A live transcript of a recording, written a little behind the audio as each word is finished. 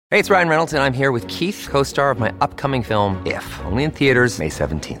Hey, it's Ryan Reynolds, and I'm here with Keith, co-star of my upcoming film, If, only in theaters May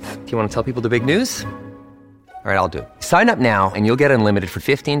 17th. Do you want to tell people the big news? All right, I'll do it. Sign up now and you'll get unlimited for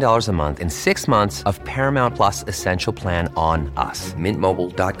 $15 a month and 6 months of Paramount Plus Essential Plan on us.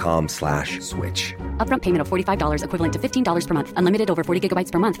 MintMobile.com/switch. Upfront payment of $45 equivalent to $15 per month. Unlimited over 40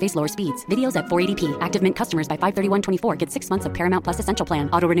 gigabytes per month. Face lower speeds. Videos at 480p. Active Mint customers by 531.24 get 6 months of Paramount Plus Essential Plan.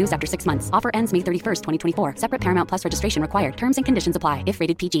 Auto renews after 6 months. Offer ends May 31st, 2024. Separate Paramount Plus registration required. Terms and conditions apply if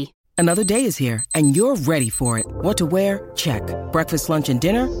rated PG. Another day is here, and you're ready for it. What to wear? Check. Breakfast, lunch, and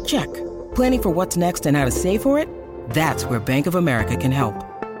dinner? Check. Planning for what's next and how to save for it? That's where Bank of America can help.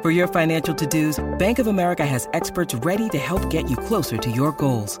 For your financial to-dos, Bank of America has experts ready to help get you closer to your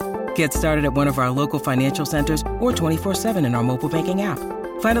goals. Get started at one of our local financial centers or 24/7 in our mobile banking app.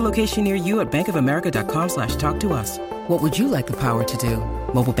 Find a location near you at bankofamerica.com/talktous. What would you like the power to do?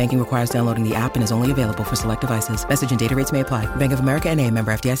 Mobile banking requires downloading the app and is only available for select devices. Message and data rates may apply. Bank of America N.A.,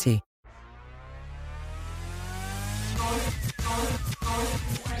 member FDIC.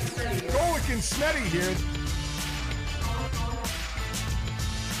 Golic and Smetty here.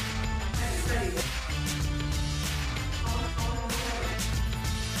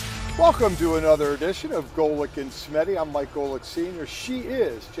 Welcome to another edition of Golic and Smetty. I'm Mike Golic Sr. She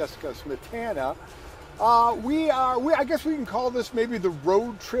is Jessica Smetana. I guess we can call this maybe the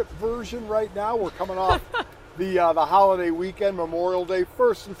road trip version right now. We're coming off the holiday weekend, Memorial Day.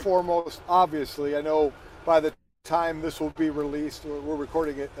 First and foremost, obviously, I know by the time this will be released, we're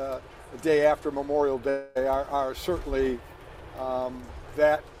recording it the day after Memorial Day, are certainly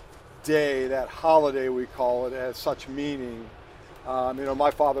that day, that holiday we call it, has such meaning.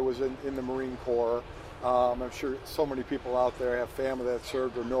 My father was in the Marine Corps. I'm sure so many people out there have family that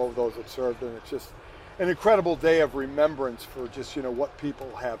served or know of those that served, and it's just an incredible day of remembrance for just, what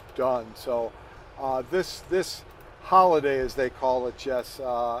people have done. So this holiday, as they call it, Jess,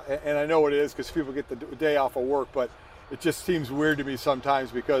 and I know it is because people get the day off of work, but it just seems weird to me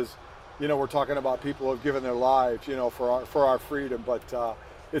sometimes because, we're talking about people who have given their lives, for our freedom, but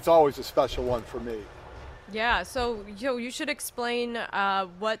it's always a special one for me. Yeah, so you should explain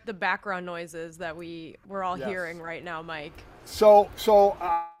what the background noise is that we're all hearing right now, Mike. So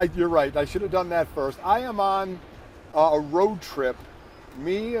you're right. I should have done that first. I am on a road trip.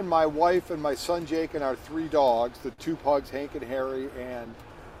 Me and my wife and my son Jake and our 3 dogs, the 2 pugs, Hank and Harry, and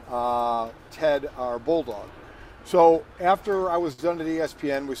Ted, our bulldog. So after I was done at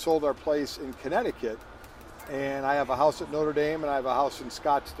ESPN, we sold our place in Connecticut, and I have a house at Notre Dame and I have a house in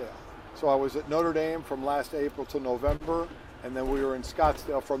Scottsdale. So I was at Notre Dame from last April to November, and then we were in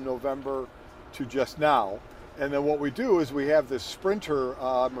Scottsdale from November to just now. And then what we do is we have this Sprinter,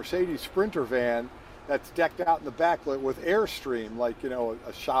 Mercedes Sprinter van that's decked out in the backlit with Airstream, like, a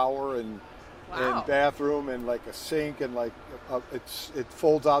shower and bathroom and like a sink and like it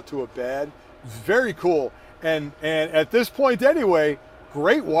folds out to a bed. It's very cool. And at this point anyway,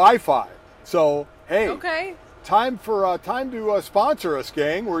 great Wi-Fi. So, hey. Okay. Time to sponsor us,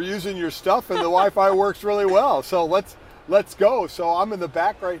 gang. We're using your stuff and the Wi-Fi works really well. So let's go. So I'm in the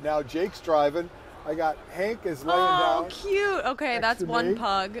back right now. Jake's driving. I got Hank is laying down. Oh, cute. Okay, that's one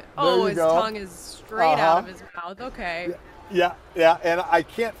pug. His go. tongue is straight out of his mouth. Okay. Yeah. And I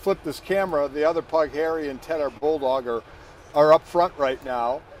can't flip this camera. The other pug, Harry and Ted, our bulldog, are up front right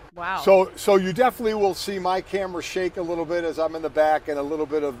now. Wow. So you definitely will see my camera shake a little bit as I'm in the back, and a little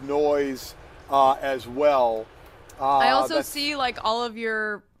bit of noise as well. I also see like all of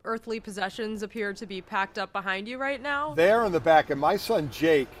your earthly possessions appear to be packed up behind you right now. They're in the back, and my son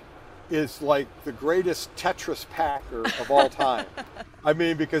Jake is like the greatest Tetris packer of all time. I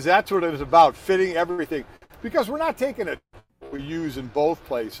mean, because that's what it is about, fitting everything. Because we're not taking it we use in both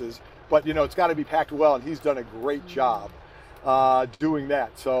places, but it's got to be packed well, and he's done a great job doing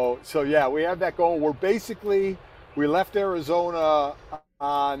that. So yeah, we have that going. We left Arizona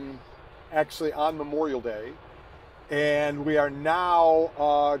on Memorial Day, and we are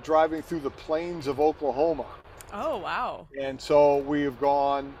now driving through the plains of Oklahoma. Oh, wow. And so we've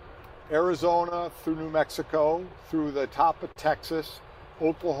gone Arizona, through New Mexico, through the top of Texas,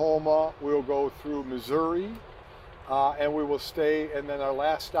 Oklahoma. We'll go through Missouri, and we will stay. And then our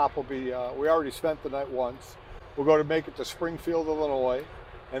last stop will be, we already spent the night once. We'll go to make it to Springfield, Illinois,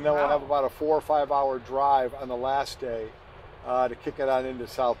 and then we'll have about a 4 or 5 hour drive on the last day to kick it on into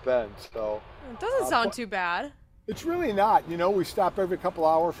South Bend. So it doesn't sound too bad. It's really not. We stop every couple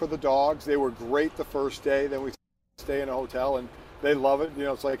hours for the dogs. They were great the first day. Then we stay in a hotel, and they love it.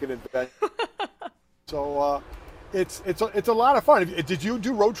 It's like an adventure. So it's a lot of fun. Did you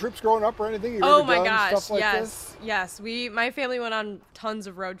do road trips growing up or anything? Oh my gosh, yes. My family went on tons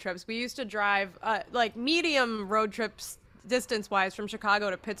of road trips. We used to drive like medium road trips distance-wise from Chicago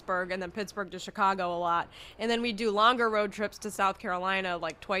to Pittsburgh and then Pittsburgh to Chicago a lot. And then we do longer road trips to South Carolina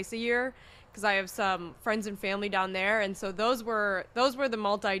like twice a year because I have some friends and family down there. And so those were the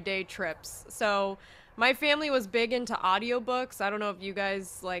multi-day trips. So my family was big into audiobooks. I don't know if you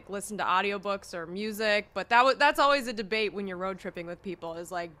guys like listen to audiobooks or music, but that's always a debate when you're road tripping with people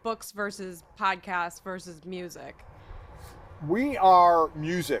is like books versus podcasts versus music. We are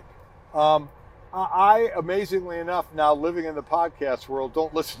music. I amazingly enough, now living in the podcast world,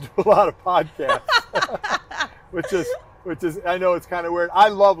 don't listen to a lot of podcasts, which is I know it's kind of weird. I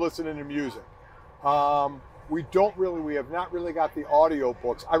love listening to music. We have not really got the audio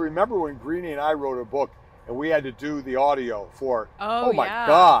books. I remember when Greenie and I wrote a book and we had to do the audio for, oh my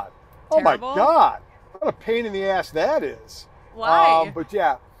God. Terrible. Oh my God. What a pain in the ass that is. Why? But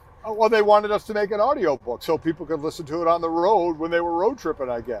yeah. Well, they wanted us to make an audio book so people could listen to it on the road when they were road tripping,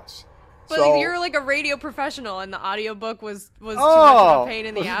 I guess. But so, you're like a radio professional, and the audiobook was too much of a pain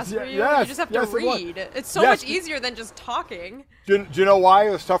in the ass for you. Yes, you just have to read. It's so much easier than just talking. Do you know why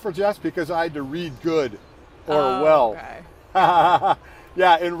it was tougher, Jess? Because I had to read good or well. Okay.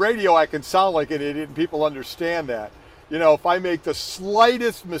 Yeah, in radio I can sound like an idiot and people understand that. You know, if I make the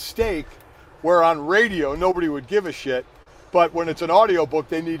slightest mistake, where on radio nobody would give a shit, but when it's an audio book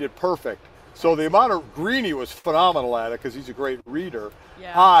they need it perfect. So the amount of Greenie was phenomenal at it because he's a great reader.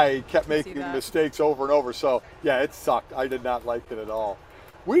 Yeah, I kept making mistakes over and over. So yeah, it sucked. I did not like it at all.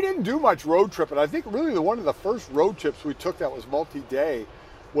 We didn't do much road tripping. I think really one of the first road trips we took that was multi-day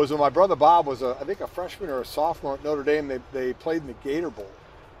was when my brother Bob was I think a freshman or a sophomore at Notre Dame. They played in the Gator Bowl.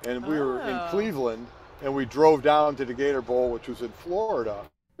 And we were in Cleveland and we drove down to the Gator Bowl, which was in Florida.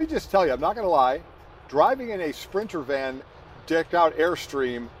 Let me just tell you, I'm not going to lie, driving in a Sprinter van decked out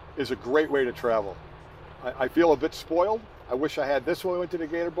Airstream is a great way to travel. I feel a bit spoiled. I wish I had this when we went to the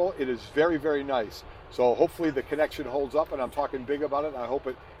Gator Bowl. It is very, very nice. So hopefully the connection holds up, and I'm talking big about it. I hope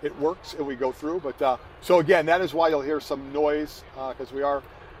it works and we go through. But so again, that is why you'll hear some noise because we are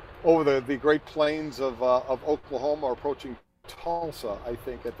over the Great Plains of Oklahoma, or approaching Tulsa, I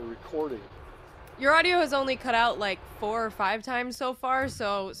think, at the recording. Your audio has only cut out like 4 or 5 times so far.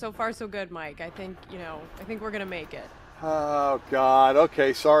 So far so good, Mike. I think we're gonna make it. Oh God.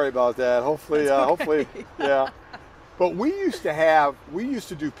 Okay, sorry about that. Hopefully, okay. Hopefully, yeah. But we used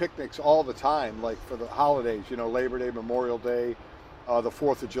to do picnics all the time, like for the holidays, you know, Labor Day, Memorial Day, the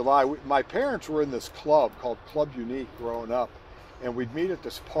 4th of July. My parents were in this club called Club Unique growing up, and we'd meet at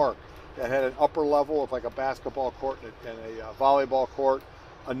this park that had an upper level of like a basketball court and a volleyball court.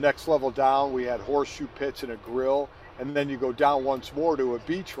 A next level down, we had horseshoe pits and a grill, and then you go down once more to a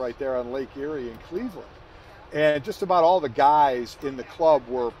beach right there on Lake Erie in Cleveland. And just about all the guys in the club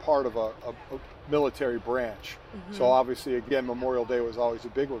were part of a military branch. Mm-hmm. So obviously, again, Memorial Day was always a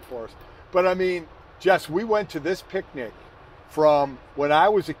big one for us. But I mean, Jess, we went to this picnic from when I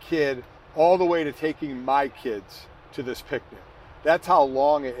was a kid all the way to taking my kids to this picnic. That's how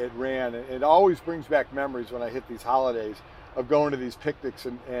long it ran. And it always brings back memories when I hit these holidays of going to these picnics,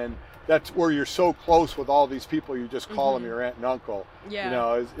 and that's where you're so close with all these people, you just call them your aunt and uncle. Yeah. You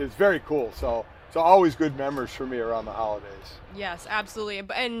know, it's very cool. So always good memories for me around the holidays. Yes, absolutely.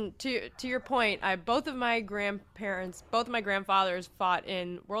 And to your point, both of my grandfathers fought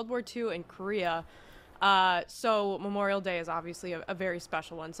in World War II and Korea. So Memorial Day is obviously a very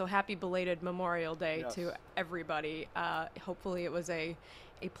special one. So happy belated Memorial Day to everybody. Hopefully it was a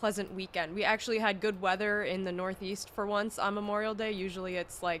pleasant weekend. We actually had good weather in the Northeast for once on Memorial Day. Usually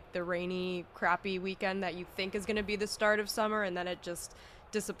it's like the rainy, crappy weekend that you think is going to be the start of summer, and then it just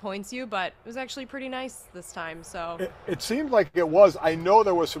disappoints you, but it was actually pretty nice this time. So it seemed like it was. I know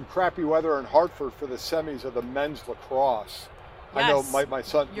there was some crappy weather in Hartford for the semis of the men's lacrosse. Yes. I know my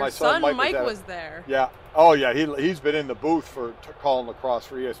son Mike was there. Yeah. Oh yeah, he's been in the booth for calling lacrosse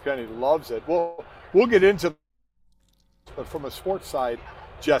for ESPN. He loves it. We'll get into, but from a sports side,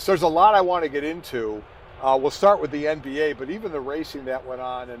 Jess, there's a lot I want to get into. We'll start with the NBA, but even the racing that went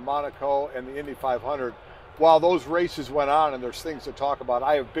on in Monaco and the Indy 500, while those races went on and there's things to talk about,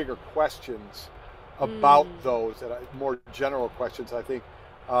 I have bigger questions about those, more general questions I think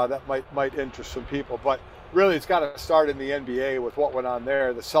that might interest some people. But really, it's got to start in the NBA with what went on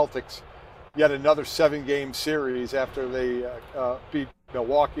there. The Celtics, yet another 7-game series after they beat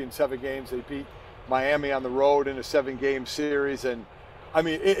Milwaukee in 7 games. They beat Miami on the road in a 7-game series, and I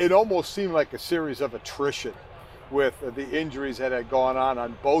mean, it almost seemed like a series of attrition with the injuries that had gone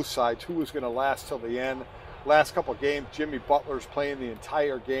on both sides. Who was going to last till the end? Last couple of games, Jimmy Butler's playing the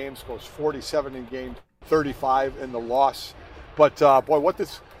entire game, scores 47 in game 35 in the loss. But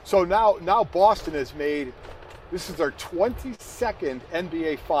so now Boston has made, this is their 22nd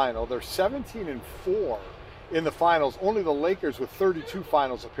NBA final. They're 17-4 in the finals. Only the Lakers with 32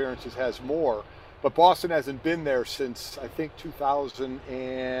 finals appearances has more. But Boston hasn't been there since, I think, 2000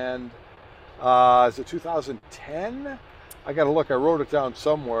 and, is it 2010? I got to look. I wrote it down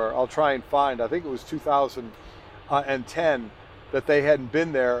somewhere. I'll try and find. I think it was 2010 that they hadn't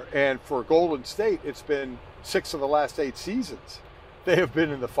been there. And for Golden State, it's been 6 of the last 8 seasons. They have been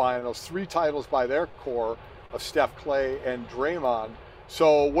in the finals. 3 titles by their core of Steph, Clay, and Draymond.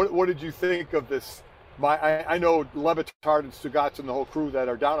 So what did you think of this? I know Levitard and Stugotz and the whole crew that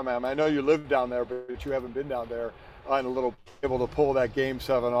are down in Miami. I know you live down there, but you haven't been down there and able to pull that Game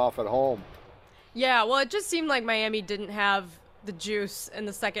 7 off at home. Yeah, well, it just seemed like Miami didn't have the juice in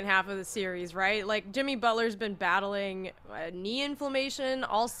the second half of the series, right? Like, Jimmy Butler's been battling knee inflammation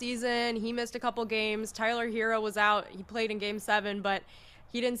all season. He missed a couple games. Tyler Hero was out. He played in Game 7, but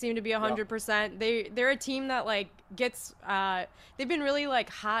he didn't seem to be 100%. They're a team that, like, gets they've been really, like,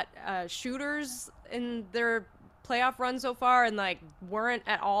 hot shooters in their playoff run so far, and, like, weren't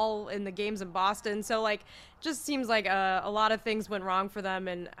at all in the games in Boston. So, like, just seems like a lot of things went wrong for them.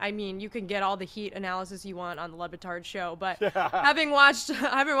 And I mean, you can get all the Heat analysis you want on the Levitard show, but having watched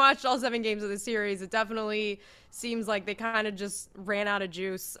all 7 games of the series, it definitely seems like they kind of just ran out of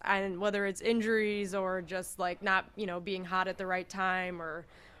juice. And whether it's injuries or just like not, being hot at the right time or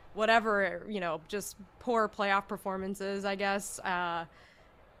whatever, just poor playoff performances, I guess.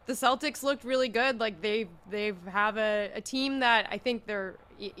 The Celtics looked really good. Like they have a team that I think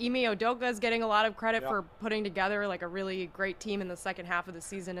Ime Udoka is getting a lot of credit for putting together like a really great team in the second half of the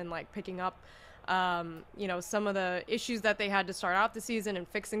season and like picking up, some of the issues that they had to start off the season and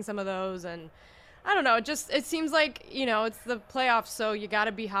fixing some of those. And I don't know, it seems like, it's the playoffs, so you got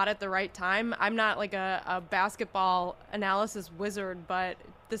to be hot at the right time. I'm not like a basketball analysis wizard, but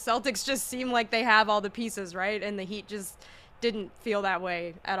the Celtics just seem like they have all the pieces, right? And the Heat just didn't feel that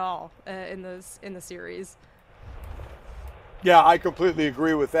way at all in the series. Yeah, I completely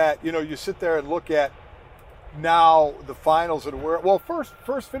agree with that. You sit there and look at now the finals and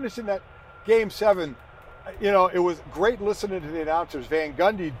first finishing that Game 7, it was great listening to the announcers. Van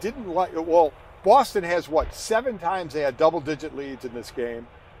Gundy didn't Boston has 7 times they had double-digit leads in this game,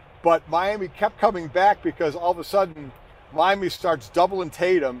 but Miami kept coming back because all of a sudden Miami starts doubling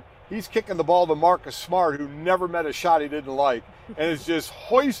Tatum. He's kicking the ball to Marcus Smart, who never met a shot he didn't like, and is just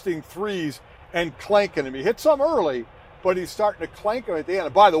hoisting threes and clanking them. He hit some early, but he's starting to clank them at the end.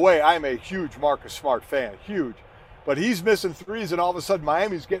 And by the way, I'm a huge Marcus Smart fan, huge. But he's missing threes, and all of a sudden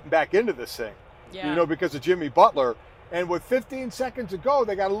Miami's getting back into this thing, because of Jimmy Butler. And with 15 seconds to go,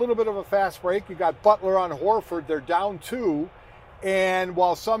 they got a little bit of a fast break. You got Butler on Horford. They're down 2. And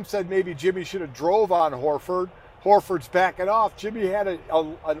while some said maybe Jimmy should have drove on Horford's backing off. Jimmy had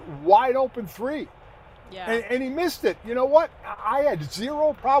a wide open 3. Yeah. And he missed it. You know what? I had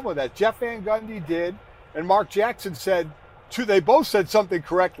zero problem with that. Jeff Van Gundy did, and Mark Jackson they both said something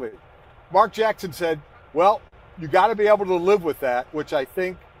correctly. Mark Jackson said, well, you got to be able to live with that, which I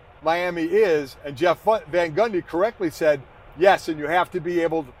think Miami is, and Jeff Van Gundy correctly said, yes, and you have to be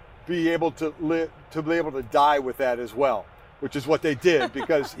able to die with that as well, which is what they did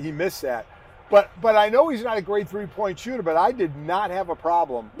because he missed that. But I know he's not a great 3-point shooter, but I did not have a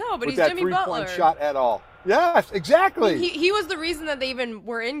problem with that 3-point shot at all. Yes, exactly. He was the reason that they even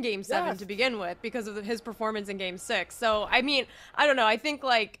were in Game 7 to begin with because of his performance in Game 6. So, I mean, I don't know. I think,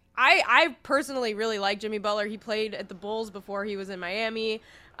 I personally really like Jimmy Butler. He played at the Bulls before he was in Miami.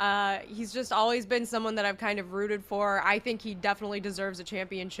 He's just always been someone that I've kind of rooted for. I think he definitely deserves a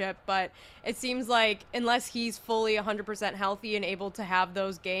championship, but it seems like unless he's fully 100% healthy and able to have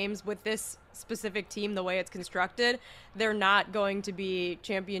those games with this specific team, the way it's constructed, they're not going to be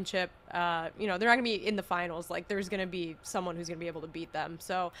championship, they're not going to be in the finals. Like, there's going to be someone who's going to be able to beat them.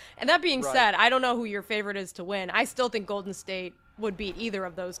 So, and that being said, I don't know who your favorite is to win. I still think Golden State would beat either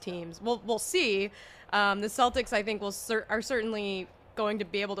of those teams. We'll see. The Celtics, I think, are certainly going to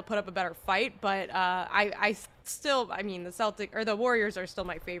be able to put up a better fight, but the Celtics or the Warriors are still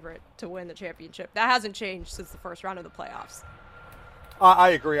my favorite to win the championship. That hasn't changed since the first round of the playoffs. I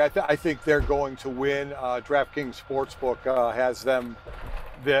agree. I think they're going to win. DraftKings Sportsbook has them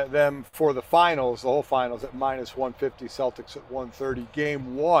for the finals, the whole finals, at -150, Celtics at 130.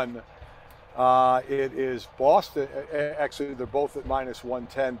 Game 1, it is Boston. Actually, they're both at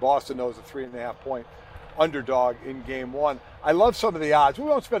 -110. Boston knows a 3.5-point underdog in Game 1. I love some of the odds. We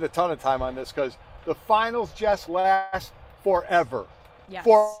won't spend a ton of time on this because the finals just last forever. Yes.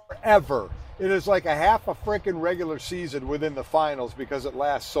 Forever. It is like a half a freaking regular season within the finals because it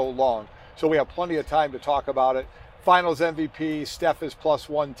lasts so long. So we have plenty of time to talk about it. Finals MVP, Steph is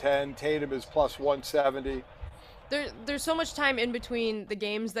 +110, Tatum is +170. There's so much time in between the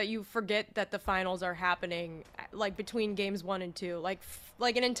games that you forget that the finals are happening, like between games 1 and 2. Like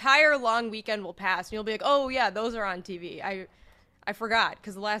an entire long weekend will pass, and you'll be like, oh yeah, those are on TV. I forgot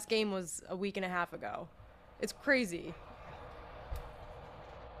because the last game was a week and a half ago. It's crazy.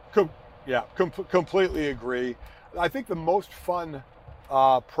 Completely agree. I think the most fun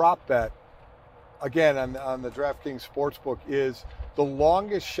prop bet, again, on the DraftKings Sportsbook, is the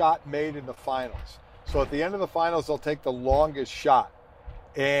longest shot made in the finals. So at the end of the finals, they'll take the longest shot.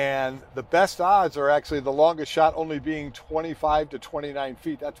 And the best odds are actually the longest shot only being 25 to 29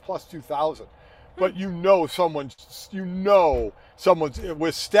 feet. That's plus 2,000. But someone's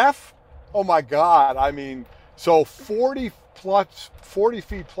with Steph. Oh my God. I mean, so 40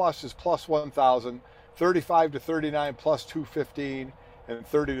 feet plus is plus 1,000, 35 to 39 plus 215, and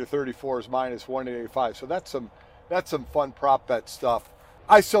 30 to 34 is minus 185. So that's some fun prop bet stuff.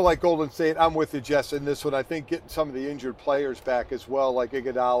 I still like Golden State. I'm with you, Jess, in this one. I think getting some of the injured players back as well, like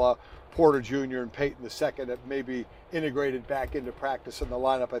Iguodala, Porter Jr., and Peyton II, that maybe integrated back into practice in the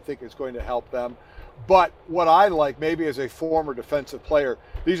lineup, I think is going to help them. But what I like, maybe as a former defensive player,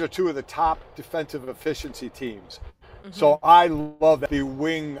 these are two of the top defensive efficiency teams. Mm-hmm. So I love the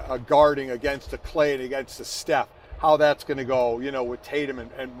wing guarding against a Clay and against a Steph, how that's going to go, with Tatum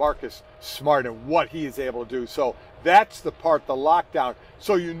and Marcus Smart and what he is able to do. So that's the part, the lockdown.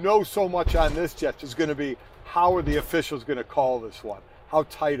 So so much on this, Jets, is going to be how are the officials going to call this one? How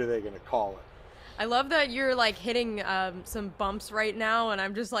tight are they going to call it? I love that you're like hitting some bumps right now, and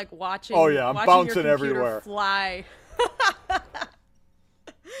I'm just like watching. Oh yeah, I'm watching bouncing your everywhere. Fly.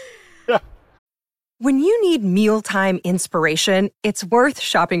 When you need mealtime inspiration, it's worth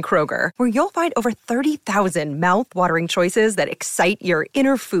shopping Kroger, where you'll find over 30,000 mouth-watering choices that excite your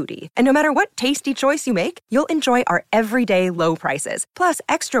inner foodie. And no matter what tasty choice you make, you'll enjoy our everyday low prices, plus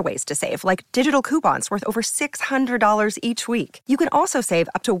extra ways to save, like digital coupons worth over $600 each week. You can also save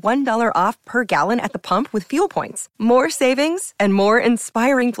up to $1 off per gallon at the pump with fuel points. More savings and more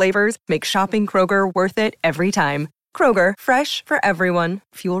inspiring flavors make shopping Kroger worth it every time. Kroger, fresh for everyone.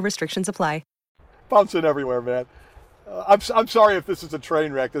 Fuel restrictions apply. Bouncing everywhere, man. I'm sorry if this is a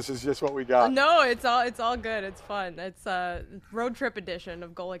train wreck. This is just what we got. No, it's all good. It's fun. It's a road trip edition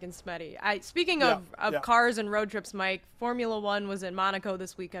of Golic and Smetty. Speaking of cars and road trips, Mike, Formula One was in Monaco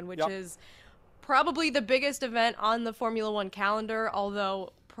this weekend, which is probably the biggest event on the Formula One calendar,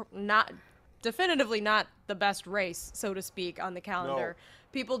 although definitively not the best race, so to speak, on the calendar.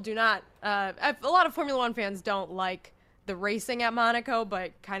 No. People do not. A lot of Formula One fans don't like the racing at Monaco,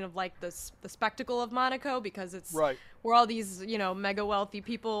 but kind of like the spectacle of Monaco, because it's where all these mega wealthy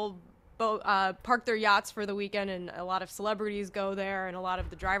people park their yachts for the weekend, and a lot of celebrities go there, and a lot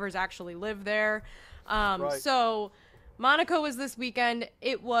of the drivers actually live there. So Monaco was this weekend.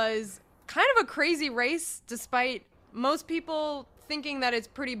 It was kind of a crazy race, despite most people thinking that it's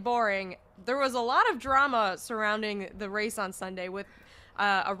pretty boring. There was a lot of drama surrounding the race on Sunday, with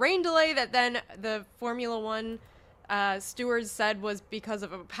a rain delay that then the Formula One stewards said was because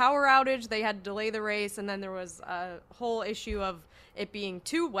of a power outage. They had to delay the race, and then there was a whole issue of it being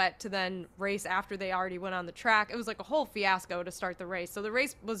too wet to then race after they already went on the track. It was like a whole fiasco to start the race. So the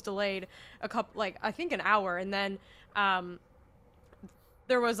race was delayed I think an hour, and then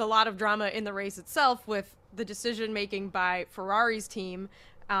there was a lot of drama in the race itself with the decision making by Ferrari's team,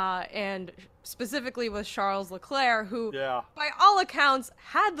 and specifically with Charles Leclerc, who by all accounts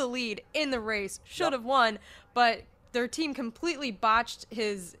had the lead in the race, should have won, but their team completely botched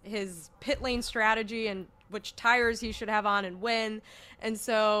his pit lane strategy and which tires he should have on and when. And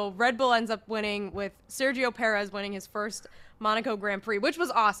so Red Bull ends up winning, with Sergio Perez winning his first Monaco Grand Prix, which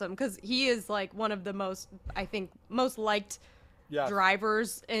was awesome because he is like one of the most liked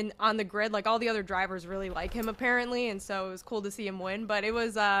drivers on the grid. Like all the other drivers really like him apparently, and so it was cool to see him win. But it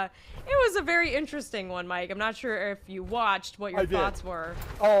was a very interesting one, Mike. I'm not sure if you watched, what your thoughts were.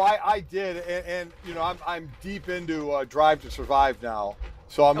 Oh, I did, and I'm deep into Drive to Survive now,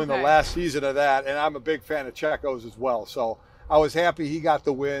 so I'm in the last season of that, and I'm a big fan of Checo's as well. So I was happy he got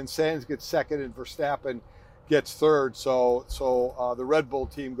the win. Sainz gets second, and Verstappen gets third. So the Red Bull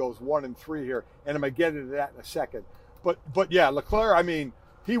team goes 1-3 here, and I'm gonna get into that in a second. But yeah, Leclerc, I mean,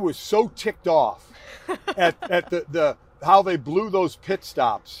 he was so ticked off at the how they blew those pit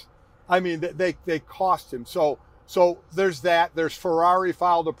stops. I mean, they cost him. So there's that. There's Ferrari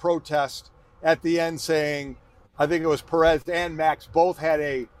filed a protest at the end saying, I think it was Perez and Max both had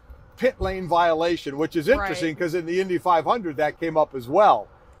a pit lane violation, which is interesting because in the Indy 500 that came up as well.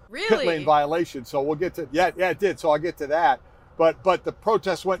 Really? Pit lane violation. So we'll get to it did. So I'll get to that. But the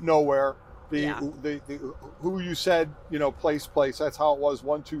protest went nowhere. The who you said, place. That's how it was,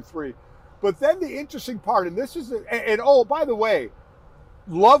 1, 2, 3. But then the interesting part, and this is, oh, by the way,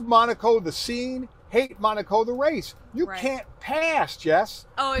 love Monaco, the scene, hate Monaco, the race. You can't pass, Jess.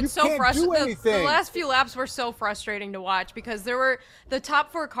 Oh, it's so frustrating. The last few laps were so frustrating to watch because the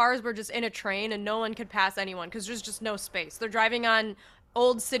top 4 cars were just in a train and no one could pass anyone because there's just no space. They're driving on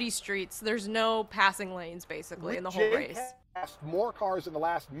old city streets. There's no passing lanes basically in the whole race. Passed more cars in the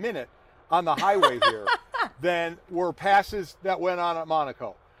last minute on the highway here than were passes that went on at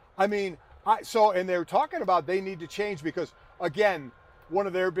Monaco. I mean, and they were talking about they need to change because, again, one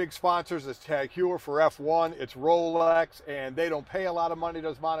of their big sponsors is Tag Heuer for F1. It's Rolex, and they don't pay a lot of money,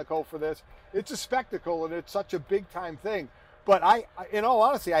 does Monaco, for this. It's a spectacle, and it's such a big-time thing. But in all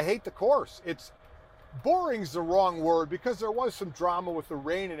honesty, I hate the course. Boring's the wrong word because there was some drama with the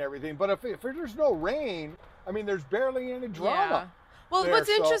rain and everything. But if there's no rain, I mean, there's barely any drama. Yeah. Well, what's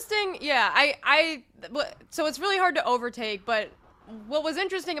interesting, so it's really hard to overtake, but what was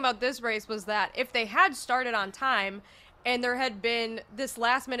interesting about this race was that if they had started on time and there had been this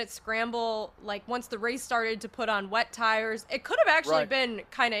last-minute scramble, like once the race started to put on wet tires, it could have actually been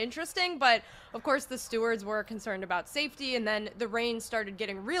kind of interesting, but of course the stewards were concerned about safety, and then the rain started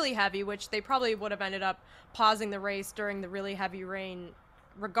getting really heavy, which they probably would have ended up pausing the race during the really heavy rain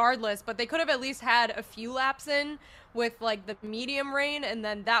regardless, but they could have at least had a few laps in with like the medium rain, and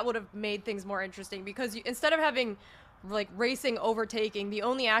then that would have made things more interesting because instead of having like racing overtaking, the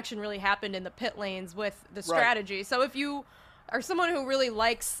only action really happened in the pit lanes with the strategy. So if you are someone who really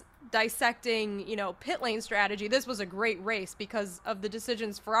likes dissecting, pit lane strategy, this was a great race because of the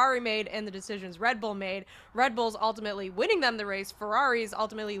decisions Ferrari made and the decisions Red Bull made. Red Bull's ultimately winning them the race, Ferrari's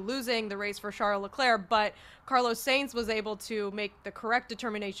ultimately losing the race for Charles Leclerc, but Carlos Sainz was able to make the correct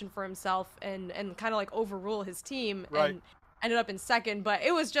determination for himself and kind of like overrule his team and ended up in second, but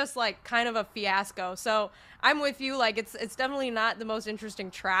it was just like kind of a fiasco. So I'm with you, like it's definitely not the most interesting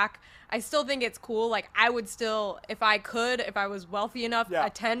track. I still think it's cool. Like I would still, if I was wealthy enough,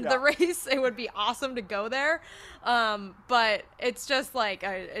 attend the race. It would be awesome to go there. But it's just like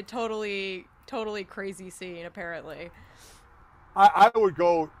a totally crazy scene apparently. I would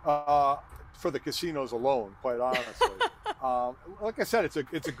go for the casinos alone, quite honestly. Like I said,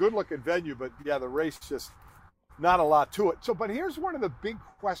 it's a good looking venue, but yeah, the race just not a lot to it. So, but here's one of the big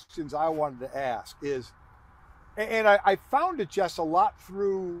questions I wanted to ask is, and I found it just a lot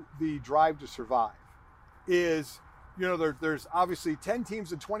through the Drive to Survive, is, there's obviously 10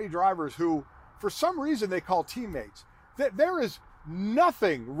 teams and 20 drivers who, for some reason, they call teammates. There is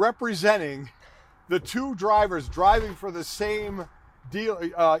nothing representing the two drivers driving for the same deal,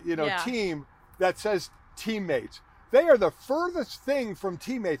 team that says teammates. They are the furthest thing from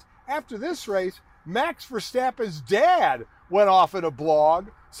teammates. After this race, Max Verstappen's dad went off in a blog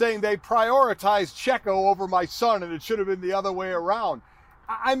saying they prioritized Checo over my son and it should have been the other way around.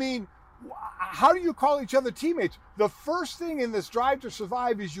 I mean, how do you call each other teammates? The first thing in this Drive to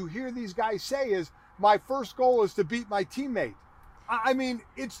Survive is you hear these guys say is, my first goal is to beat my teammate. I mean,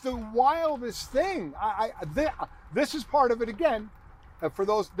 it's the wildest thing. This is part of it again. For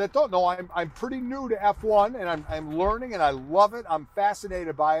those that don't know, I'm pretty new to F1 and I'm learning and I love it. I'm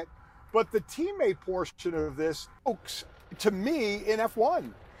fascinated by it. But the teammate portion of this, to me, in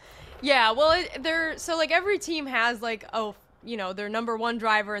F1. Yeah, well, every team has their number one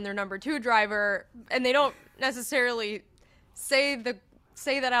driver and their number two driver, and they don't necessarily say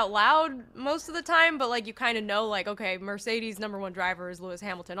that out loud most of the time, but like you kind of know, like, okay, Mercedes' number one driver is Lewis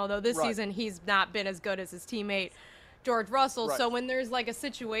Hamilton, although this season he's not been as good as his teammate George Russell. So when there's like a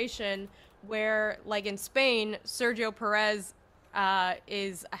situation where, like in Spain, Sergio Perez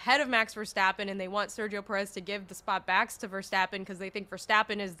is ahead of Max Verstappen, and they want Sergio Perez to give the spot back to Verstappen because they think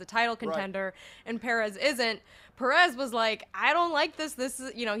Verstappen is the title contender and Perez isn't. Perez was like, I don't like this. This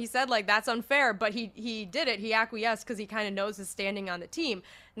is, he said like that's unfair, but he did it. He acquiesced because he kind of knows his standing on the team.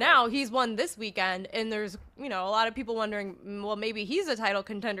 Now he's won this weekend, and there's a lot of people wondering, well, maybe he's a title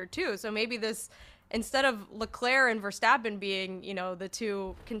contender too. So maybe this, instead of Leclerc and Verstappen being, the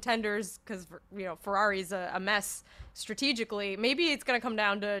two contenders, because, Ferrari's a mess strategically, maybe it's going to come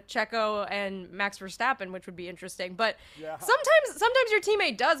down to Checo and Max Verstappen, which would be interesting. But sometimes your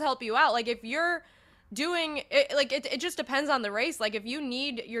teammate does help you out. Like if you're doing it, like it just depends on the race. Like if you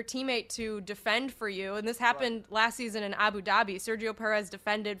need your teammate to defend for you, and this happened last season in Abu Dhabi, Sergio Perez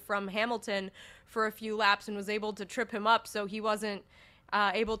defended from Hamilton for a few laps and was able to trip him up, so he wasn't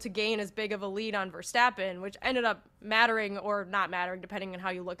able to gain as big of a lead on Verstappen, which ended up mattering or not mattering, depending on how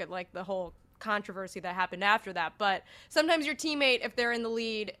you look at like the whole controversy that happened after that. But sometimes your teammate, if they're in the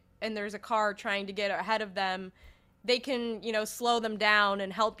lead and there's a car trying to get ahead of them, they can, slow them down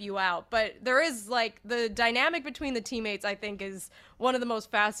and help you out. But there is, like, the dynamic between the teammates, I think, is one of the most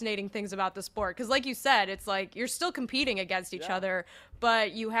fascinating things about the sport. Because like you said, it's like you're still competing against each other,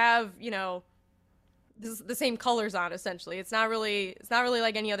 but you have, the same colors on, essentially. It's not really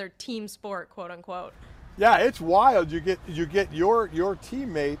like any other team sport, quote unquote. Yeah, it's wild. You get your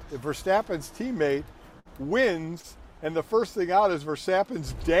teammate, Verstappen's teammate, wins, and the first thing out is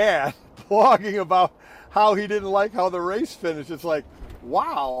Verstappen's dad blogging about how he didn't like how the race finished. It's like,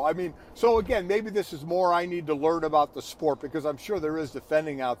 wow. I mean, so again, maybe this is more I need to learn about the sport, because I'm sure there is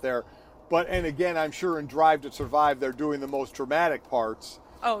defending out there. And again, I'm sure in Drive to Survive, they're doing the most dramatic parts.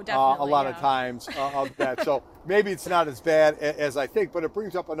 Oh, definitely. A lot of times of that. So maybe it's not as bad as I think, but it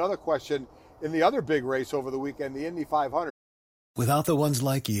brings up another question in the other big race over the weekend, the Indy 500. Without the ones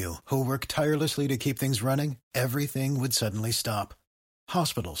like you, who work tirelessly to keep things running, everything would suddenly stop.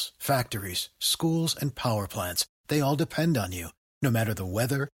 Hospitals, factories, schools, and power plants, they all depend on you. No matter the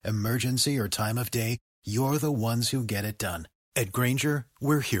weather, emergency, or time of day, you're the ones who get it done. At Grainger,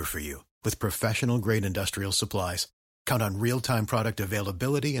 we're here for you with professional-grade industrial supplies. Count on real-time product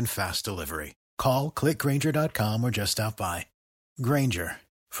availability and fast delivery. Call, click Grainger.com, or just stop by. Grainger,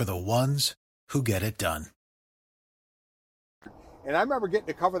 for the ones who get it done. And I remember getting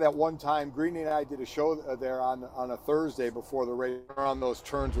to cover that one time. Greeny and I did a show there on a Thursday before the race, on those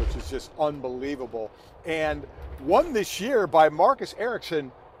turns, which is just unbelievable. And won this year by Marcus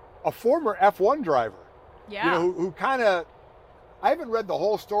Ericsson, a former F1 driver. Yeah. Who kind of, I haven't read the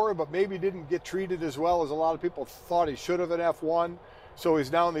whole story, but maybe didn't get treated as well as a lot of people thought he should have in F1. So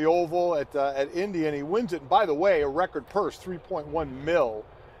he's now in the oval at Indy, and he wins it. And by the way, a record purse, 3.1 mil.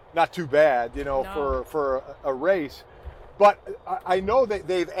 Not too bad, No. for a race. But I know that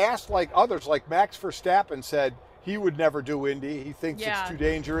they've asked, like others, like Max Verstappen said he would never do Indy. He thinks it's too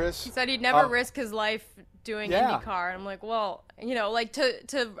dangerous. He said he'd never risk his life doing IndyCar. And I'm like, well, like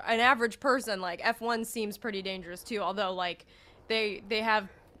to an average person, like F1 seems pretty dangerous too. Although like they have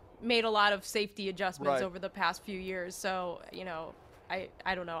made a lot of safety adjustments over the past few years. So,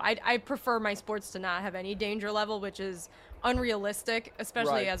 I don't know. I prefer my sports to not have any danger level, which is unrealistic,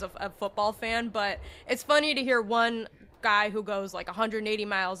 especially as a football fan. But it's funny to hear one guy who goes like 180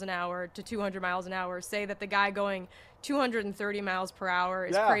 miles an hour to 200 miles an hour say that the guy going 230 miles per hour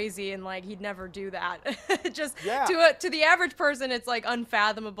is crazy, and like he'd never do that. Just to the average person, it's like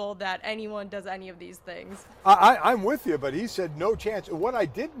unfathomable that anyone does any of these things. I'm with you, but he said no chance. And what I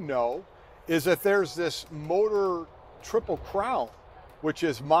didn't know is that there's this motor triple crown, which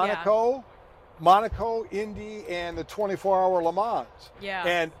is Monaco, Indy, and the 24-hour Le Mans.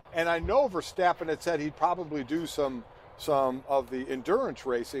 Yeah. And I know Verstappen had said he'd probably do some of the endurance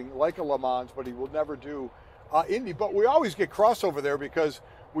racing like a Le Mans, but he will never do Indy. But we always get crossover there because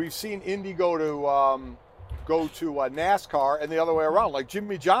we've seen Indy go to NASCAR and the other way around. Like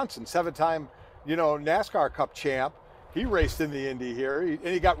Jimmy Johnson, 7-time NASCAR Cup champ. He raced in the Indy here, and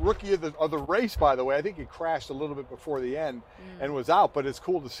he got rookie of the race, by the way. I think he crashed a little bit before the end and was out, but it's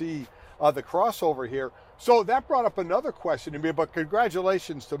cool to see the crossover here. So that brought up another question to me, but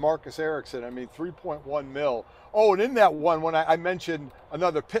congratulations to Marcus Ericsson. I mean, 3.1 mil. Oh, and in that one, when I mentioned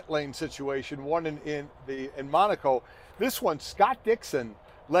another pit lane situation, one in Monaco, this one, Scott Dixon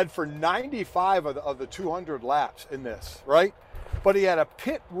led for 95 of the 200 laps in this, right? But he had a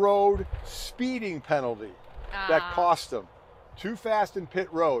pit road speeding penalty that cost him. Too fast in pit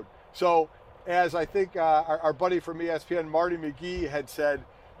road. So as I think our buddy from ESPN, Marty McGee, had said,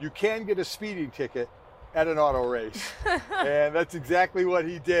 you can get a speeding ticket at an auto race. And that's exactly what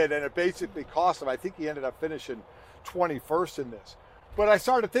he did. And it basically cost him. I think he ended up finishing 21st in this. But I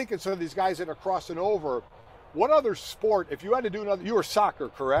started thinking, some of these guys that are crossing over, what other sport, if you had to do another, you were soccer,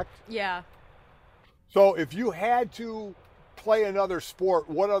 correct? Yeah. So if you had to play another sport,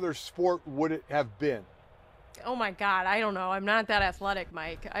 what other sport would it have been? Oh my God, I don't know. I'm not that athletic,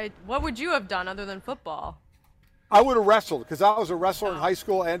 Mike. What would you have done other than football? I would have wrestled, because I was a wrestler in high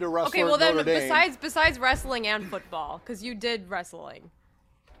school and a wrestler at Notre Dame. Besides wrestling and football, because you did wrestling.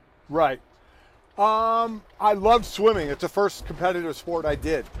 Right. I loved swimming. It's the first competitive sport I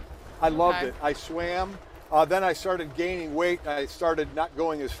did. I loved it. I swam. Then I started gaining weight, and I started not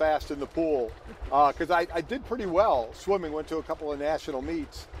going as fast in the pool, because I did pretty well swimming. Went to a couple of national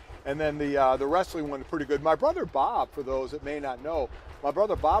meets, and then the wrestling went pretty good. My brother Bob, for those that may not know, my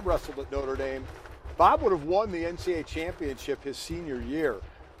brother Bob wrestled at Notre Dame. Bob would have won the NCAA championship his senior year,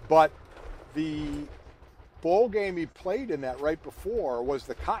 but the bowl game he played in that right before was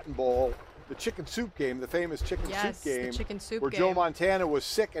the Cotton Bowl, the chicken soup game, the famous chicken soup game, the chicken soup where game. Joe Montana was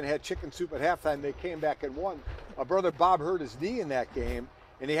sick and had chicken soup at halftime. They came back and won. My brother Bob hurt his knee in that game,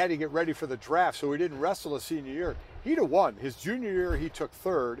 and he had to get ready for the draft, so he didn't wrestle his senior year. He'd have won. His junior year, he took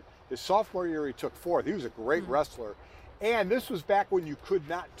third. His sophomore year, he took fourth. He was a great wrestler. And this was back when you could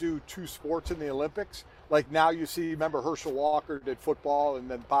not do two sports in the Olympics. Like now you see, remember Herschel Walker did football and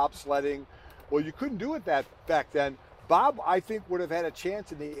then bobsledding. Well, you couldn't do it back then. Bob, I think, would have had a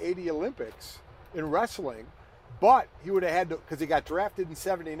chance in the 80 Olympics in wrestling, but he would have had to, because he got drafted in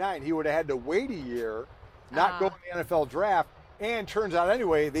 79, he would have had to wait a year, not go in the NFL draft. And turns out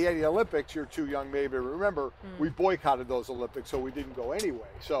anyway, the 80 Olympics, you're too young maybe to remember, we boycotted those Olympics, so we didn't go anyway.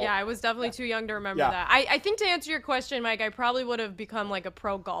 So yeah, I was definitely too young to remember that. I think to answer your question, Mike, I probably would have become like a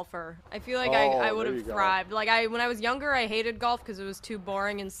pro golfer. I feel like I would have thrived. Like when I was younger, I hated golf because it was too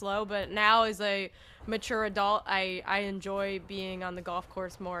boring and slow. But now as a mature adult, I enjoy being on the golf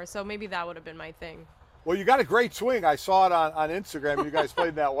course more. So maybe that would have been my thing. Well, you got a great swing. I saw it on Instagram. You guys played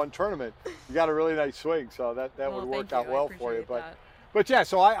in that one tournament. You got a really nice swing, so that would work out well for you. But yeah,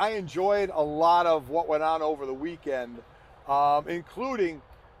 so I enjoyed a lot of what went on over the weekend, including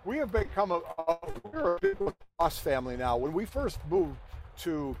we have become we're a big lacrosse family now. When we first moved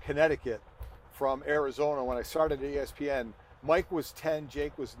to Connecticut from Arizona, when I started at ESPN, Mike was 10,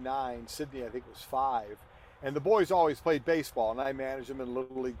 Jake was 9, Sydney I think was 5, and the boys always played baseball, and I managed them in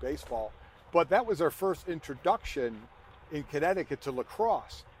Little League Baseball. But that was our first introduction in Connecticut to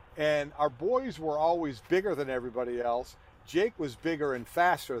lacrosse. And our boys were always bigger than everybody else. Jake was bigger and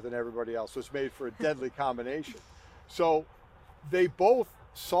faster than everybody else, which made for a deadly combination. So they both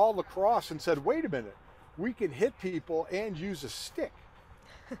saw lacrosse and said, wait a minute, we can hit people and use a stick.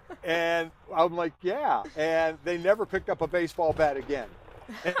 And I'm like, yeah. And they never picked up a baseball bat again.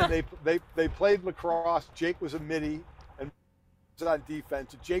 And they played lacrosse. Jake was a midi on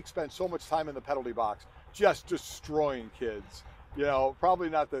defense. Jake spent so much time in the penalty box just destroying kids. You know, probably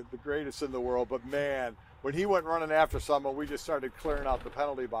not the greatest in the world, but man, when he went running after someone, we just started clearing out the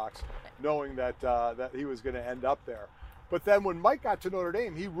penalty box, knowing that he was going to end up there. But then when Mike got to Notre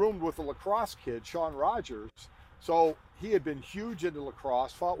Dame, he roomed with a lacrosse kid, Sean Rogers. So he had been huge into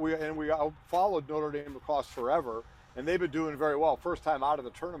lacrosse. We followed Notre Dame lacrosse forever, and they've been doing very well. First time out of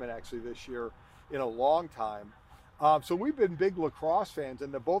the tournament actually this year in a long time. So we've been big lacrosse fans,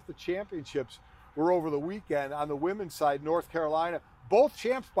 and both the championships were over the weekend. On the women's side, North Carolina, both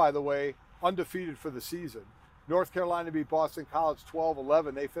champs, by the way, undefeated for the season. North Carolina beat Boston College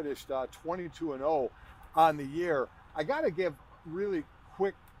 12-11. They finished 22-0 on the year. I got to give really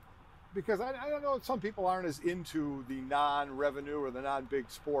quick, because I don't know, some people aren't as into the non-revenue or the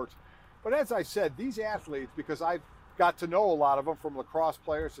non-big sports. But as I said, these athletes, because I've got to know a lot of them, from lacrosse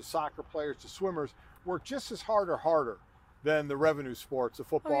players to soccer players to swimmers, work just as hard or harder than the revenue sports, the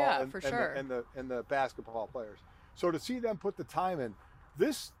football and the basketball players. So to see them put the time in,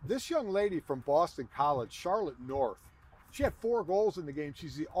 this young lady from Boston College, Charlotte North, she had 4 goals in the game.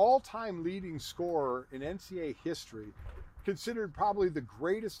 She's the all-time leading scorer in NCAA history, considered probably the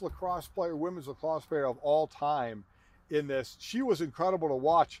greatest lacrosse player, women's lacrosse player of all time in this. She was incredible to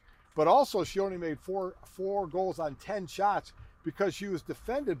watch, but also she only made four goals on 10 shots, because she was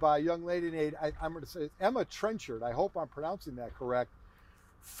defended by a young lady named, I'm going to say Emma Trenchard. I hope I'm pronouncing that correct.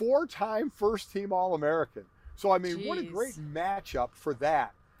 4-time first-team All-American. So, I mean, What a great matchup for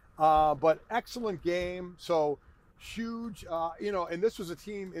that. But excellent game. So huge, and this was a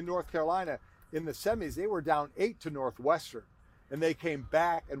team in North Carolina in the semis. They were down 8 to Northwestern, and they came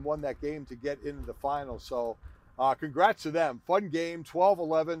back and won that game to get into the finals. So congrats to them. Fun game,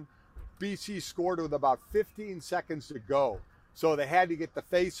 12-11. BC scored with about 15 seconds to go. So they had to get the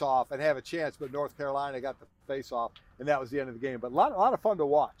face-off and have a chance, but North Carolina got the face-off, and that was the end of the game. But a lot of fun to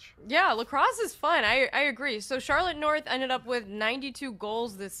watch. Yeah, lacrosse is fun. I agree. So Charlotte North ended up with 92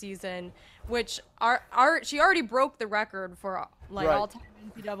 goals this season, which she already broke the record for all-time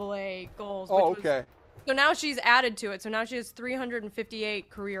NCAA goals. Oh, okay. So now she's added to it. So now she has 358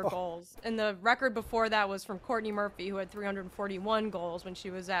 career goals. And the record before that was from Courtney Murphy, who had 341 goals when she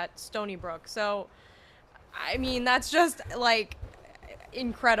was at Stony Brook. So I mean, that's just like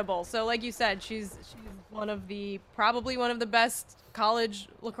incredible. So like you said, she's probably one of the best college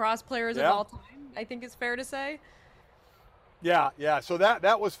lacrosse players of all time, I think is fair to say. Yeah. So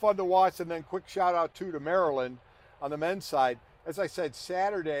that was fun to watch. And then quick shout out to Maryland on the men's side. As I said,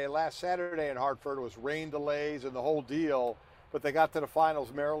 last Saturday in Hartford, it was rain delays and the whole deal, but they got to the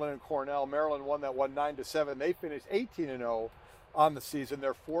finals, Maryland and Cornell. Maryland won that one 9-7. They finished 18-0. On the season,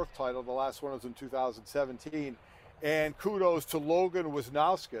 their 4th title. The last one was in 2017. And kudos to Logan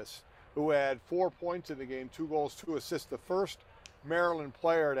Wisnauskas, who had 4 points in the game, 2 goals, 2 assists, the first Maryland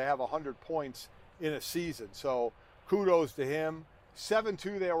player to have 100 points in a season. So kudos to him.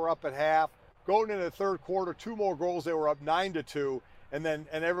 7-2, they were up at half. Going into the third quarter, 2 more goals, they were up 9-2. and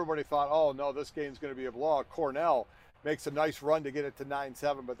everybody thought, oh no, this game's going to be a blowout. Cornell makes a nice run to get it to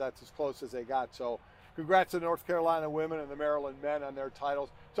 9-7, but that's as close as they got. So congrats to the North Carolina women and the Maryland men on their titles.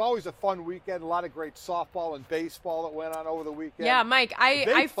 It's always a fun weekend. A lot of great softball and baseball that went on over the weekend. Yeah, Mike,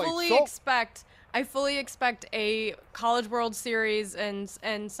 I fully expect a College World Series and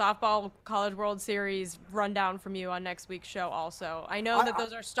softball College World Series rundown from you on next week's show also. I know that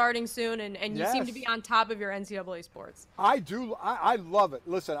those are starting soon, and you seem to be on top of your NCAA sports. I do. I love it.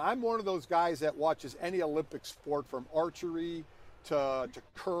 Listen, I'm one of those guys that watches any Olympic sport from archery to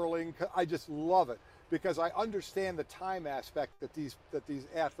curling. I just love it because I understand the time aspect that these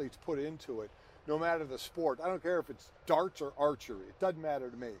athletes put into it, no matter the sport. I don't care if it's darts or archery. It doesn't matter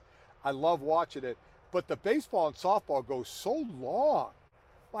to me. I love watching it. But the baseball and softball go so long.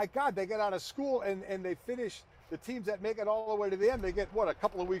 My God, they get out of school and they finish, the teams that make it all the way to the end, they get, a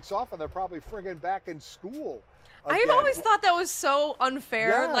couple of weeks off, and they're probably friggin' back in school. I've always thought that was so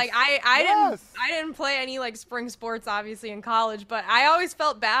unfair. Yes. Like I didn't play any like spring sports obviously in college, but I always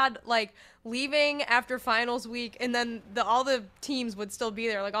felt bad like leaving after finals week, and then all the teams would still be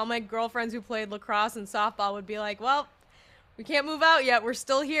there. Like all my girlfriends who played lacrosse and softball would be like, well, we can't move out yet, we're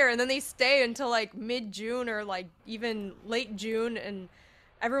still here, and then they stay until like mid-June or like even late June, and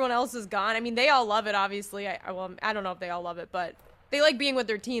everyone else is gone. I mean, they all love it obviously. I don't know if they all love it, but they like being with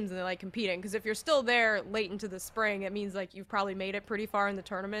their teams and they like competing, because if you're still there late into the spring, it means like you've probably made it pretty far in the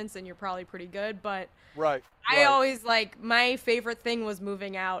tournaments and you're probably pretty good. But right. I always like, my favorite thing was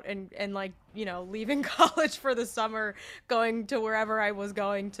moving out and like, leaving college for the summer, going to wherever I was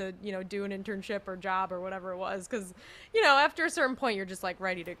going to, do an internship or job or whatever it was, because after a certain point you're just like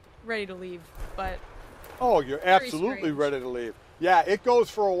ready to leave. But you're absolutely ready to leave. Yeah, it goes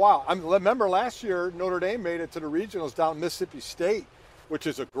for a while. Remember last year, Notre Dame made it to the regionals down in Mississippi State, which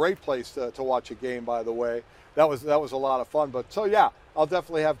is a great place to watch a game, by the way. That was a lot of fun. But so yeah, I'll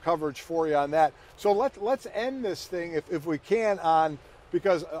definitely have coverage for you on that. So let's end this thing if we can on,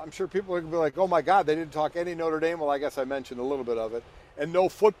 because I'm sure people are going to be like, oh my God, they didn't talk any Notre Dame. Well, I guess I mentioned a little bit of it. And no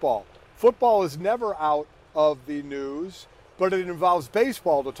football. Football is never out of the news, but it involves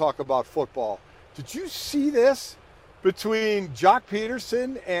baseball to talk about football. Did you see this? Between Jock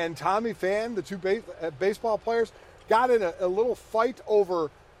Peterson and Tommy Pham, the two baseball players, got in a little fight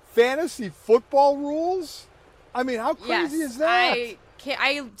over fantasy football rules. I mean, how crazy is that?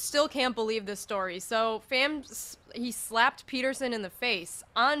 I still can't believe this story. So Pham, he slapped Peterson in the face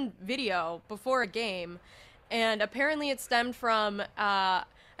on video before a game, and apparently it stemmed from, I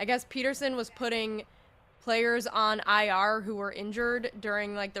guess Peterson was putting players on IR who were injured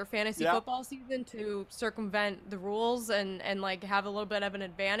during like their fantasy football season to circumvent the rules and like have a little bit of an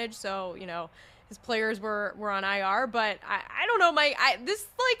advantage. So, his players were on IR, but I don't know, Mike, this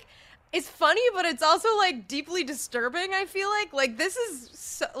like, it's funny, but it's also like deeply disturbing. I feel like this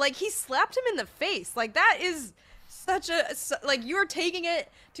is like, he slapped him in the face. Like that is like you're taking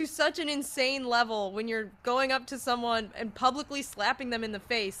it to such an insane level when you're going up to someone and publicly slapping them in the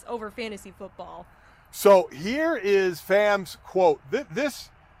face over fantasy football. So here is Pham's quote. This,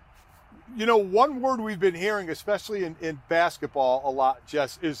 one word we've been hearing, especially in basketball a lot,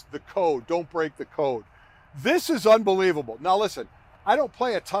 Jess, is the code. Don't break the code. This is unbelievable. Now listen, I don't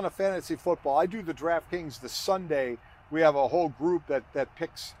play a ton of fantasy football. I do the DraftKings the Sunday. We have a whole group that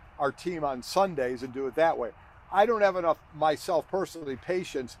picks our team on Sundays and do it that way. I don't have enough myself personally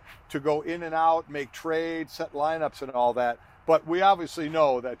patience to go in and out, make trades, set lineups and all that. But we obviously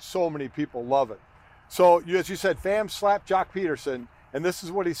know that so many people love it. So, as you said, Pham slapped Jock Peterson, and this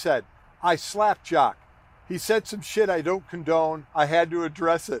is what he said. I slapped Jock. He said some shit I don't condone. I had to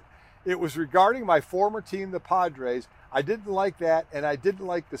address it. It was regarding my former team, the Padres. I didn't like that, and I didn't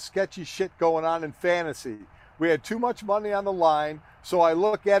like the sketchy shit going on in fantasy. We had too much money on the line, so I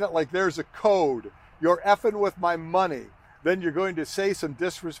look at it like there's a code. You're effing with my money. Then you're going to say some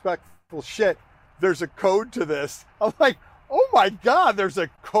disrespectful shit. There's a code to this. I'm like, oh my God, there's a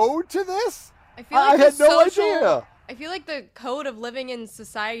code to this? I had no idea. I feel like the code of living in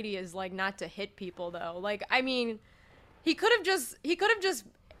society is like not to hit people though. Like, I mean, he could have just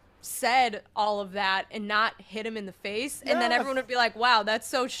said all of that and not hit him in the face, and then everyone would be like, wow, that's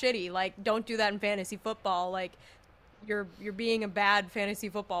so shitty. Like, don't do that in fantasy football. Like, you're being a bad fantasy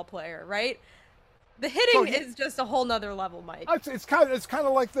football player, right? The hitting is just a whole nother level, Mike. It's kind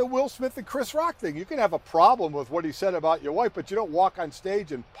of like the Will Smith and Chris Rock thing. You can have a problem with what he said about your wife, but you don't walk on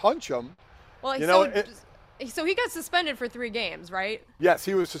stage and punch him. Well, so he got suspended for 3 games, right? Yes,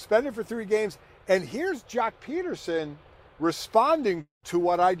 he was suspended for 3 games. And here's Jock Peterson responding to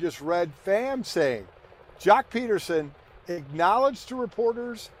what I just read Pham saying. Jock Peterson acknowledged to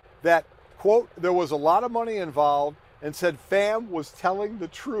reporters that, quote, there was a lot of money involved. and said Pham was telling the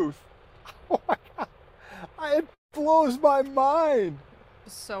truth. Oh my God. It blows my mind.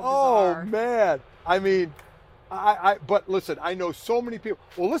 So bizarre. Oh man. I mean, but listen, I know so many people.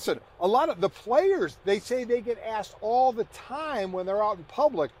 Well, listen, a lot of the players, they say they get asked all the time when they're out in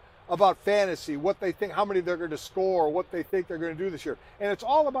public about fantasy, what they think, how many they're going to score, what they think they're going to do this year. And it's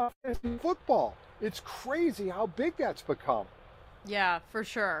all about fantasy football. It's crazy how big that's become. Yeah, for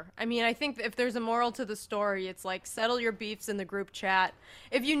sure. I mean, I think if there's a moral to the story, it's like settle your beefs in the group chat.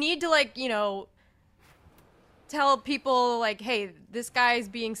 If you need to, like, you know, tell people like, hey, this guy's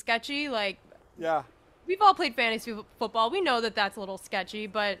being sketchy, like, yeah, we've all played fantasy football. We know that that's a little sketchy,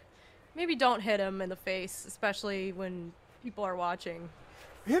 but maybe don't hit him in the face, especially when people are watching.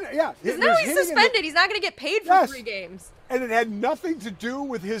 Yeah. Because now he's suspended. He's not going to get paid for 3 games. And it had nothing to do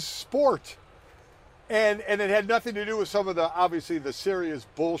with his sport. And it had nothing to do with some of the, obviously, the serious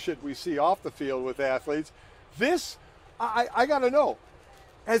bullshit we see off the field with athletes. This, I got to know,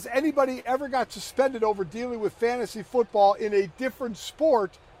 has anybody ever got suspended over dealing with fantasy football in a different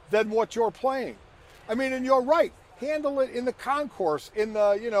sport than what you're playing? I mean, and you're right. Handle it in the concourse, in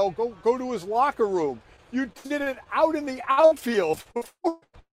the, you know, go to his locker room. You did it out in the outfield.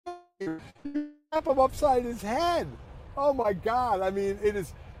 You slap him upside his head. Oh my God. I mean, it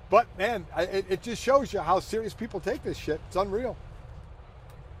is, but man, it just shows you how serious people take this shit. It's unreal.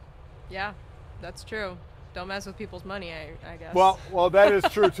 Yeah, that's true. Don't mess with people's money, I guess. Well, that is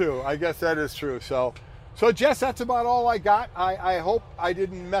true too. I guess that is true. So Jess, that's about all I got. I hope I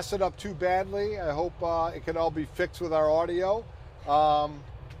didn't mess it up too badly. I hope it can all be fixed with our audio.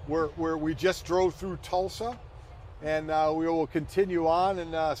 We just drove through Tulsa, and we will continue on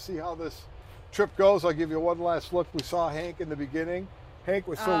and see how this trip goes. I'll give you one last look. We saw Hank in the beginning. Hank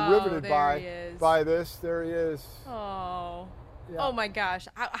was so riveted by this. There he is. Oh. Yeah. Oh my gosh.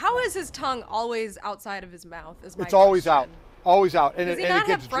 How is his tongue always outside of his mouth? It's always out. Always out. And Does he it not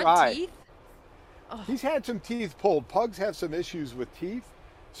gets have front dry. teeth? Oh. He's had some teeth pulled. Pugs have some issues with teeth,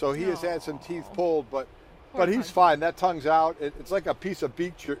 so he has had some teeth pulled, but he's fine. That tongue's out. It's like a piece of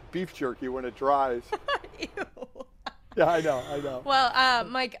beef jerky when it dries. Ew. Yeah, I know. Well,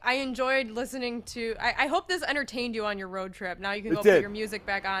 Mike, I enjoyed listening to. I hope this entertained you on your road trip. Now you can go did. put your music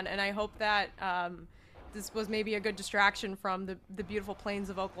back on, and I hope that this was maybe a good distraction from the beautiful plains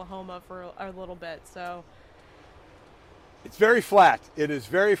of Oklahoma for a little bit. So it's very flat. It is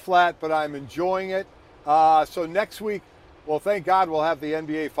very flat, but I'm enjoying it. So next week, well, thank God we'll have the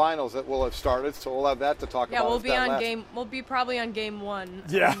NBA Finals that will have started, so we'll have that to talk about. Yeah, we'll be probably on game 1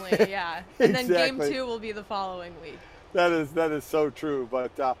 yeah. only, yeah. And then Exactly. game 2 will be the following week. That is so true.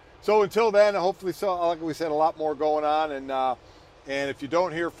 But so until then, hopefully, like we said, a lot more going on. And if you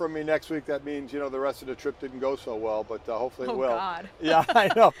don't hear from me next week, that means, you know, the rest of the trip didn't go so well. But hopefully it will. Oh, God. Yeah, I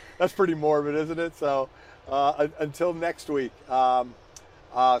know. That's pretty morbid, isn't it? So until next week,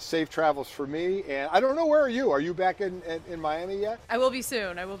 safe travels for me. And I don't know, where are you? Are you back in Miami yet? I will be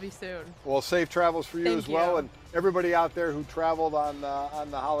soon. Well, safe travels for you Thank as well. you. And everybody out there who traveled on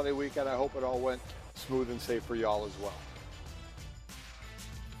the holiday weekend, I hope it all went smooth and safe for y'all as well.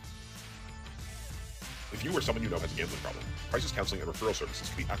 If you or someone you know has a gambling problem, crisis counseling and referral services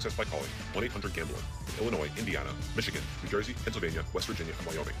can be accessed by calling 1-800-GAMBLER in Illinois, Indiana, Michigan, New Jersey, Pennsylvania, West Virginia, and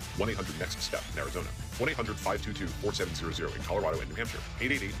Wyoming. 1-800-NEXT-STEP in Arizona. 1-800-522-4700 in Colorado and New Hampshire.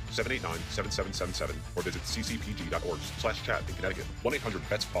 888-789-7777 or visit ccpg.org/chat in Connecticut.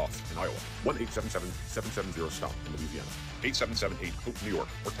 1-800-BETS-OFF in Iowa. 1-877-770-STOP in Louisiana. 877-8-HOPE New York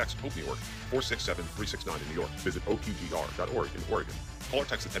or text HOPE New York 467-369 in New York. Visit opgr.org in Oregon. Call or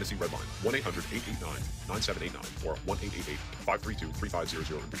text the Tennessee Red Line 1-800-889-9789 or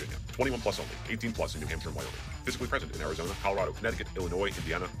 1-888-532-3500 in Virginia. 21 plus only. 18 plus in New Hampshire and Wyoming. Physically present in Arizona, Colorado, Connecticut, Illinois,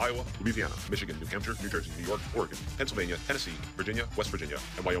 Indiana, Iowa, Louisiana, Michigan, New Hampshire, New Jersey, New York, Oregon, Pennsylvania, Tennessee, Virginia, West Virginia,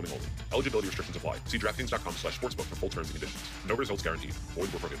 and Wyoming only. Eligibility restrictions apply. See DraftKings.com/sportsbook for full terms and conditions. No results guaranteed. Void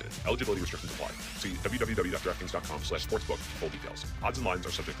where prohibited. Eligibility restrictions apply. See www.draftkings.com/sportsbook for full details. Odds and lines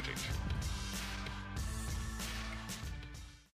are subject to change.